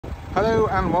Hello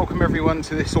and welcome everyone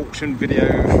to this auction video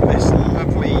for this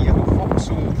lovely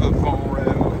Vauxhall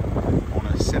Vivaro on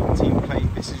a 17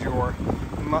 plate. This is your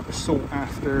much sought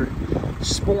after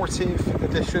Sportive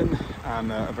edition,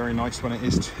 and a very nice one it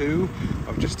is too.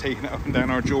 I've just taken it up and down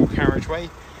our dual carriageway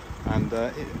and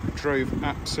it drove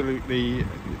absolutely,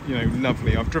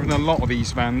 lovely. I've driven a lot of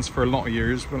these vans for a lot of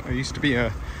years, but I used to be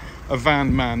a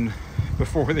van man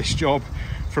before this job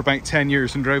for about 10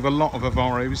 years and drove a lot of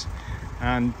Vivaros.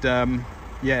 And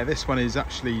yeah, this one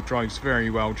actually drives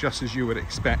very well, just as you would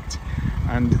expect.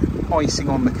 And icing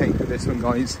on the cake with this one,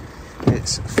 guys,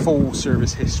 it's full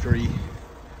service history,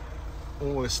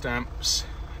 all the stamps,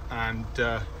 and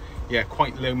yeah,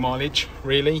 quite low mileage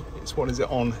really. It's, what is it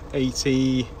on,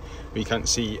 80, we can't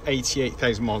see,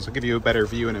 88,000 miles. I'll give you a better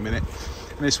view in a minute.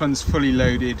 And this one's fully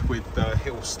loaded with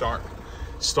hill start,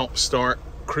 stop start,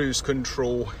 cruise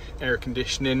control, air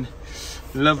conditioning.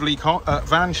 Lovely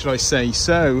van, should I say.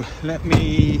 So let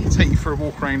me take you for a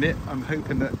walk around it. I'm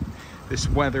hoping that this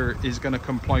weather is going to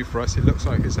comply for us. It looks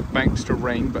like it's about to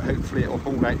rain, but hopefully it'll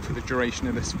hold out for the duration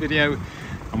of this video.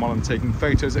 And while I'm taking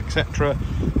photos, etc.,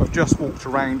 I've just walked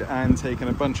around and taken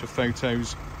a bunch of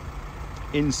photos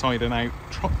inside and out,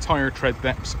 tyre tread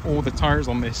depths. All the tyres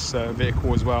on this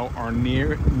vehicle as well are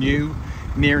near new,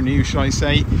 should I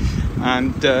say.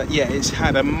 And yeah, it's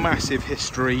had a massive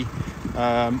history,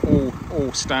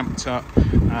 all stamped up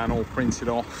and all printed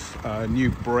off. New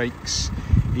brakes,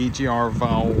 EGR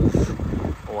valve,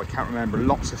 I can't remember,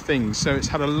 lots of things. So it's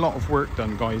had a lot of work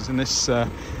done, guys, and this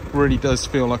really does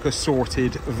feel like a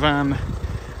sorted van,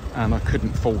 and I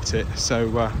couldn't fault it.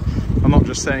 So I'm not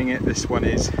just saying it, this one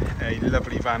is a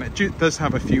lovely van. It does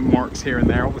have a few marks here and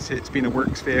there. Obviously it's been a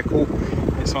works vehicle,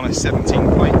 it's on a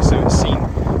 17 plate, so it's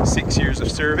seen 6 years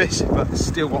of service, but it's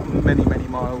still got many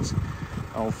miles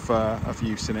of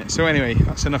use in it. So anyway,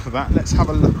 that's enough of that. Let's have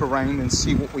a look around and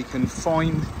see what we can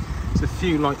find. There's a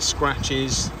few light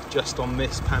scratches just on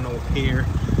this panel here.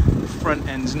 The front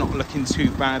end's not looking too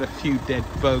bad, a few dead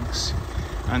bugs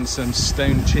and some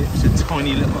stone chips, a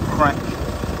tiny little crack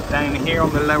down here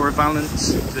on the lower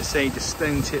valance. As I say, just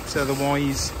stone chips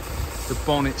otherwise. The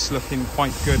bonnet's looking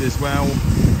quite good as well.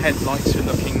 Headlights are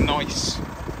looking nice,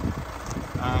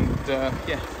 and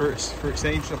yeah, for its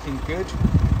age, looking good.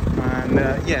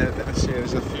 And yeah, let's see,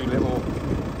 there's a few little,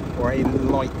 or a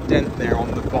light dent there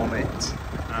on the bonnet,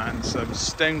 and some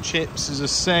stone chips, as I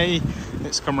say.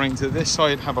 Let's come around to this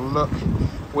side, have a look.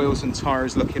 Wheels and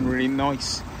tyres looking really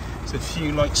nice. There's a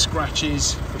few light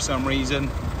scratches for some reason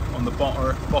on the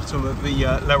bottom of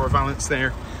the lower valance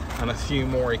there, and a few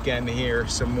more again here,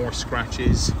 some more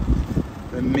scratches.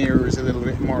 The mirror is a little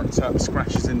bit marked up,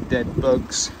 scratches and dead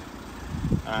bugs.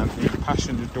 And the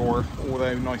passenger door,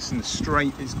 although nice and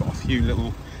straight, it's got a few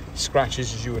little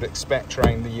scratches, as you would expect,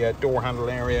 around the door handle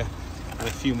area, and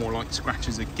a few more light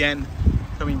scratches again.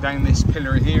 Coming down this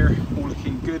pillar here, all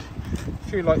looking good. A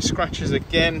few light scratches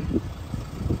again,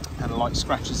 and light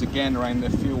scratches again around the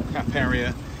fuel cap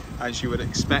area, as you would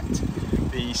expect.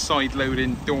 The side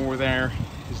loading door there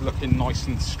is looking nice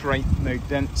and straight, no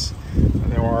dents.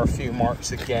 And there are a few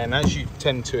marks again, as you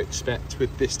tend to expect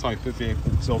with this type of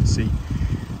vehicle, because obviously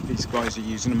these guys are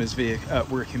using them as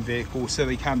working vehicles, so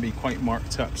they can be quite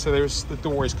marked up. So there's, the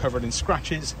door is covered in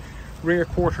scratches. Rear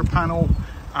quarter panel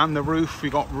and the roof, we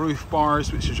got roof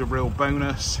bars, which is a real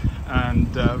bonus.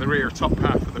 And the rear top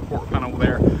half of the quarter panel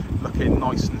there looking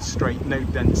nice and straight, no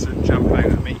dents are jumping out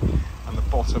at me. And the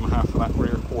bottom half of that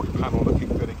rear quarter panel looking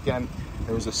good again.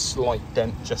 There was a slight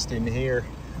dent just in here,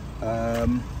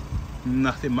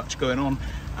 nothing much going on,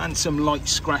 and some light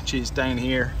scratches down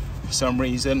here for some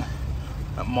reason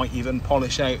that might even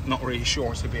polish out, not really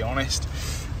sure, to be honest.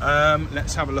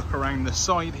 Let's have a look around the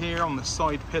side here. On the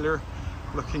side pillar,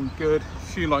 looking good. A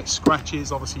few light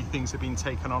scratches, obviously things have been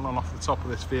taken on and off the top of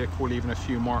this vehicle, leaving a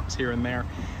few marks here and there.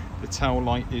 The tail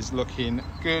light is looking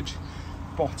good.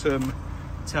 Bottom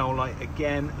tail light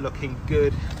again looking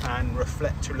good, and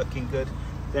reflector looking good.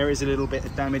 There is a little bit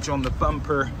of damage on the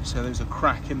bumper, so there's a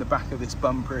crack in the back of this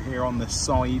bumper here on the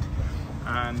side,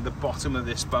 and the bottom of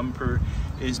this bumper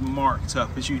is marked up,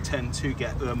 as you tend to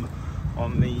get them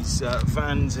on these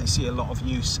vans. I see a lot of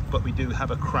use, but we do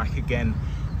have a crack again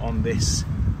on this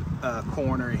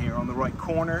corner here, on the right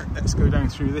corner. Let's go down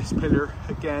through this pillar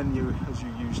again. As you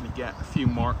usually get, a few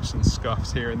marks and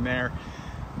scuffs here and there.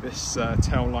 This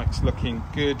tail light's looking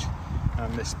good,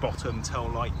 and this bottom tail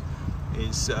light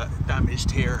is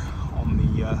damaged here on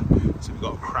the so we've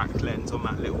got a cracked lens on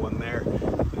that little one there.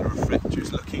 The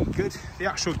reflector's looking good. The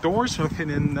actual doors are looking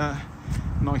in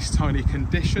nice tidy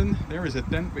condition. There is a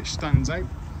dent which stands out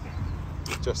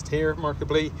just here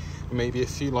remarkably, maybe a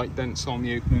few light dents on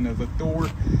the opening of the door.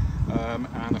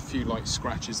 and a few light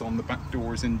scratches on the back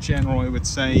doors in general, I would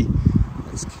say.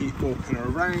 Let's keep walking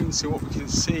around, so what we can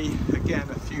see, again,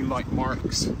 a few light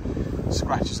marks,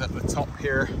 scratches at the top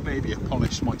here. Maybe a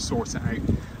polish might sort it out,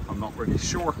 I'm not really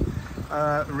sure.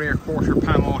 The rear quarter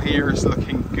panel here is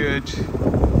looking good.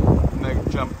 No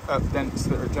dents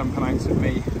that are jumping out at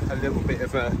me. A little bit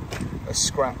of a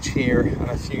scratch here and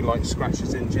a few light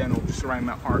scratches in general just around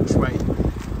that archway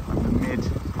and the mid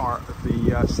part of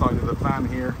the side of the van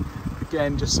here.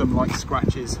 Again, just some light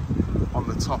scratches on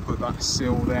the top of that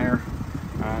sill there,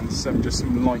 and just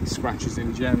some light scratches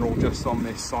in general just on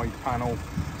this side panel,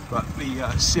 but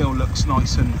the sill looks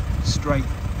nice and straight.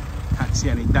 Can't see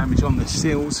any damage on the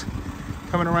sills.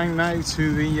 Coming around now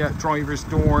to the driver's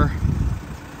door,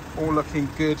 all looking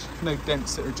good, no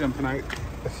dents that are jumping out.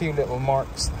 A few little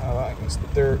marks, that was the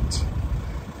dirt,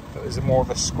 but there's more of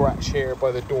a scratch here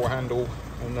by the door handle,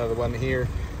 another one here,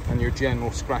 and your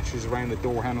general scratches around the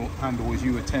door handle as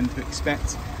you would tend to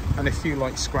expect, and a few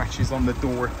light scratches on the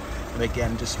door, and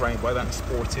again just round by that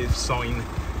Sportive sign,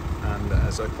 and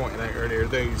as I pointed out earlier,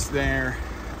 those there,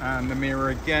 and the mirror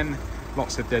again,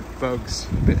 lots of dead bugs,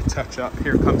 a bit of touch up.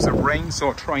 Here comes the rain, so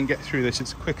I'll try and get through this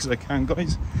as quick as I can,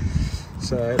 guys.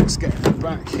 So let's get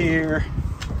back here,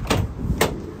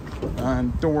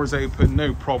 and doors open,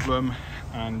 no problem,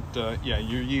 and yeah,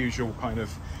 your usual kind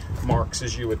of marks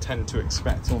as you would tend to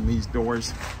expect on these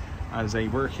doors as a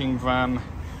working van.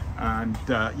 And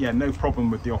yeah, no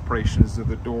problem with the operations of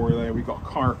the door there. We've got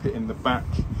carpet in the back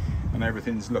and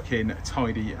everything's looking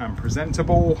tidy and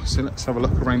presentable. So let's have a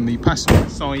look around the passenger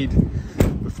side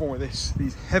before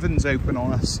these heavens open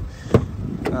on us.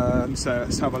 So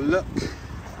let's have a look,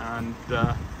 and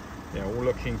yeah, all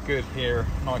looking good here,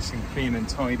 nice and clean and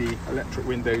tidy. Electric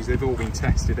windows, they've all been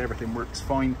tested, everything works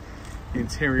fine. The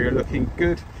interior looking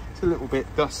good. It's a little bit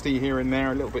dusty here and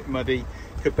there, a little bit muddy,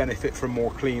 could benefit from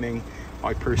more cleaning.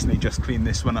 I personally just cleaned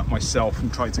this one up myself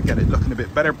and tried to get it looking a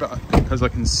bit better, but because I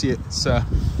can see it's a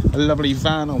lovely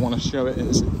van, I want to show it at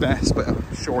its best, but I'm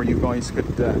sure you guys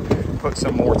could put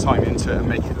some more time into it and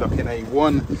make it look in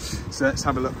A1. So let's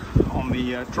have a look on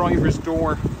the driver's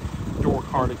door. Door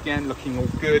card again looking all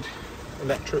good.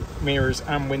 Electric mirrors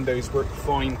and windows work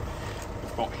fine.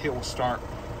 We've got hill start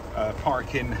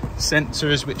parking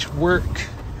sensors which work.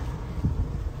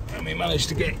 And we managed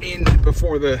to get in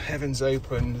before the heavens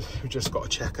opened. We've just got to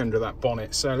check under that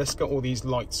bonnet. So let's get all these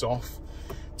lights off,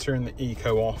 turn the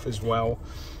eco off as well.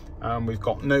 We've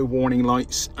got no warning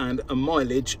lights and a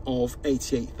mileage of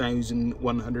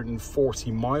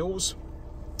 88,140 miles.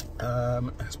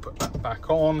 Let's put that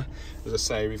back on. As I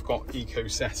say, we've got eco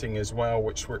setting as well,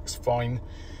 which works fine.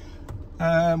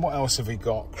 What else have we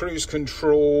got? Cruise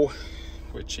control,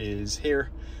 which is here,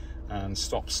 and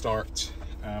stop start.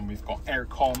 We've got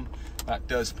aircon that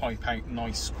does pipe out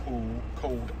nice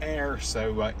cold air,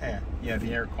 so yeah, the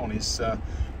aircon is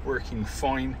working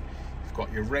fine. You've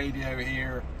got your radio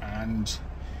here, and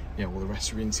yeah, all the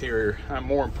rest of your interior, and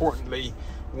more importantly,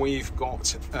 we've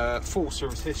got full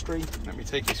service history. Let me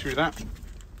take you through that,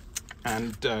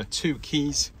 and 2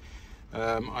 keys.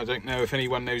 I don't know if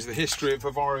anyone knows the history of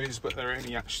Vivaros, but they're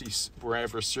only actually were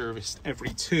ever serviced every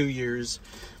 2 years,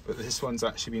 but this one's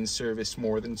actually been serviced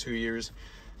more than 2 years.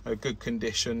 A good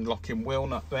condition lock-in wheel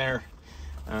nut there,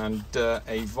 and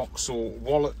a Vauxhall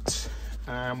wallet,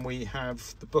 and we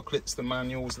have the booklets, the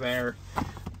manuals there,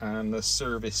 and the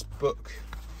service book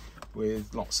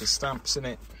with lots of stamps in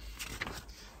it.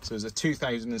 So it's a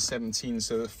 2017,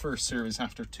 so the first service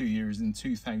after 2 years in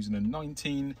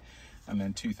 2019, and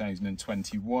then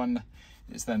 2021.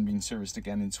 It's then been serviced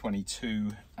again in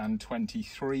 22 and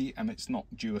 23, and it's not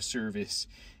due a service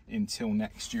until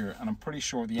next year. And I'm pretty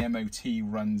sure the MOT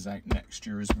runs out next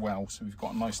year as well. So we've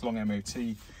got a nice long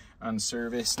MOT and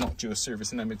service, not due a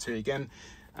service and MOT again.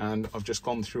 And I've just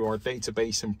gone through our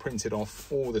database and printed off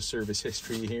all the service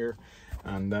history here.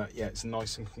 And yeah, it's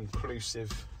nice and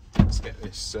conclusive. Let's get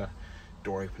this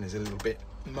door open, is a little bit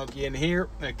muggy in here.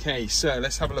 Okay, so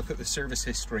let's have a look at the service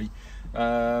history.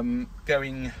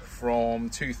 Going from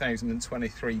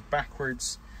 2023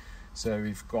 backwards, so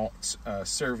we've got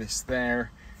service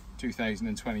there,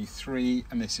 2023,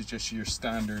 and this is just your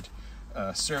standard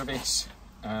service.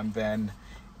 And then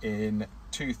in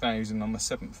 2000, on the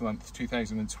 7th month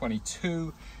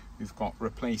 2022, we've got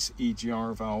replace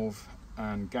EGR valve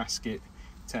and gasket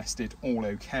tested, all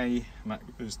okay, and that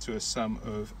goes to a sum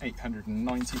of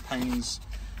 £890.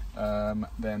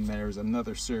 Then there's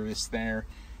another service there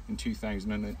in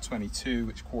 2022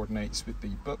 which coordinates with the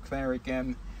book there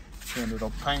again,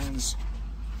 £200 odd,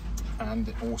 and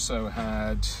it also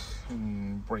had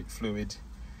brake fluid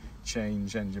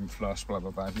change, engine flush, blah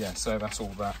blah blah. Yeah, so that's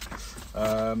all that.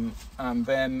 And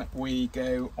then we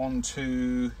go on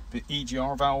to the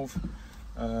EGR valve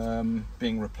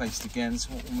being replaced again.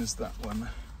 So what one was that one?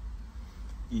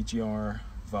 EGR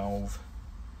valve.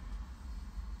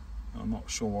 I'm not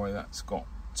sure why that's got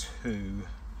two.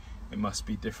 It must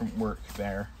be different work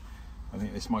there. I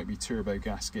think this might be turbo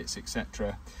gaskets,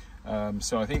 etc.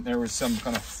 So I think there was some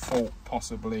kind of fault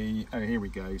possibly. Oh, here we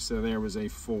go. So there was a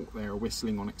fault there,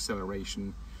 whistling on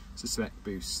acceleration, suspect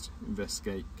boost,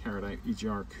 investigate, carried out.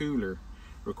 EGR cooler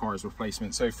requires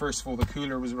replacement. So first of all, the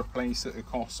cooler was replaced at the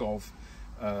cost of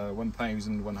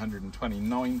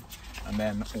 1,129, and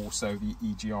then also the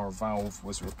EGR valve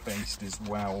was replaced as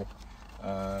well.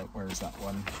 Where is that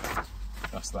one?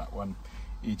 That's that one.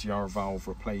 EGR valve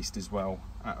replaced as well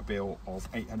at a bill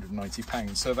of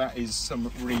 £890. So that is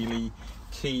some really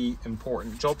key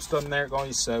important jobs done there,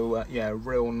 guys. So yeah,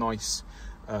 real nice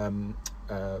one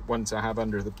to have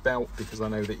under the belt, because I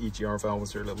know that EGR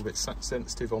valves are a little bit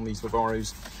sensitive on these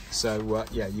Vivaros. So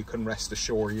yeah, you can rest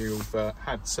assured you've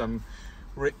had some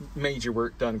major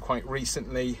work done quite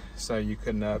recently, so you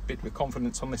can bid with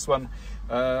confidence on this one.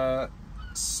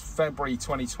 February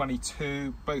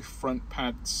 2022, both front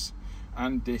pads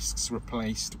and discs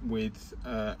replaced with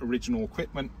original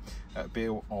equipment at a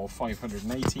bill of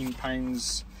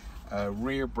 £518.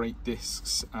 Rear brake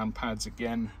discs and pads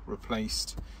again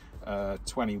replaced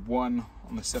 21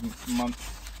 on the 7th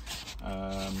month.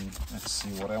 Let's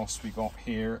see what else we got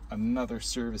here. Another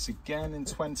service again in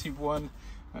 21.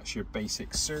 That's your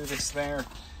basic service there.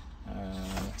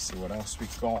 Let's see what else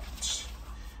we've got.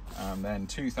 And then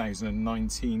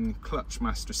 2019 clutch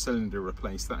master cylinder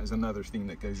replaced. That is another thing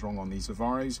that goes wrong on these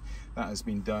Vivaros. That has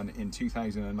been done in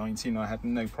 2019. I had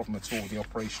no problem at all with the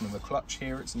operation of the clutch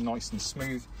here. It's nice and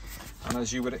smooth, and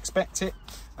as you would expect it.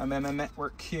 And then a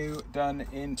network queue done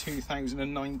in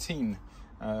 2019.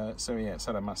 So yeah, it's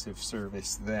had a massive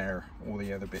service there. All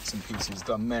the other bits and pieces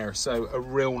done there. So a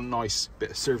real nice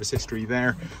bit of service history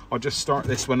there. I'll just start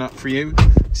this one up for you.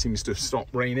 It seems to have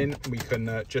stopped raining. We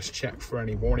can just check for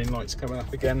any warning lights coming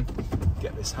up again.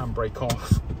 Get this handbrake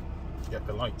off, get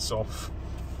the lights off,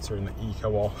 turn the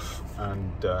eco off,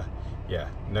 and yeah,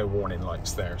 no warning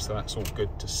lights there. So that's all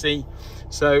good to see.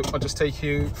 So I'll just take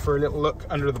you for a little look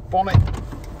under the bonnet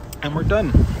and we're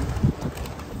done.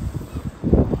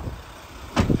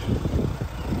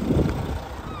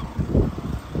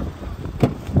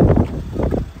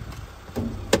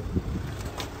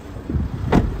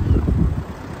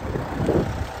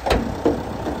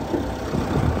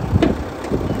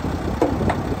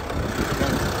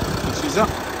 Up.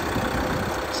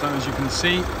 So as you can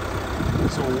see,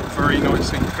 it's all very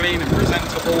nice and clean and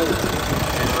presentable.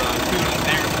 Coolant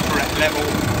there at the correct level,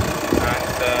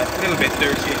 and a little bit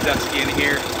dirty and dusty in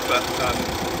here, but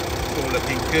all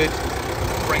looking good.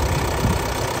 Brake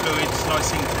fluids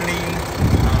nice and clean.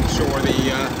 I'm sure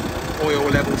the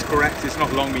oil level's correct. It's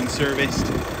not long been serviced,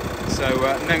 so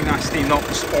no nasty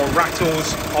knocks or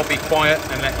rattles. I'll be quiet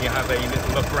and let you have a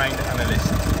little look around and a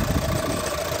listen.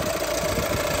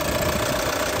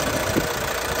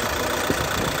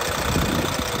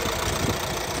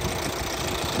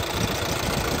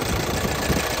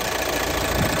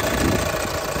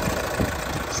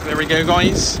 There we go,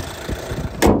 guys.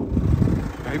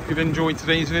 I hope you've enjoyed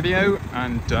today's video,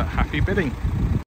 and happy bidding.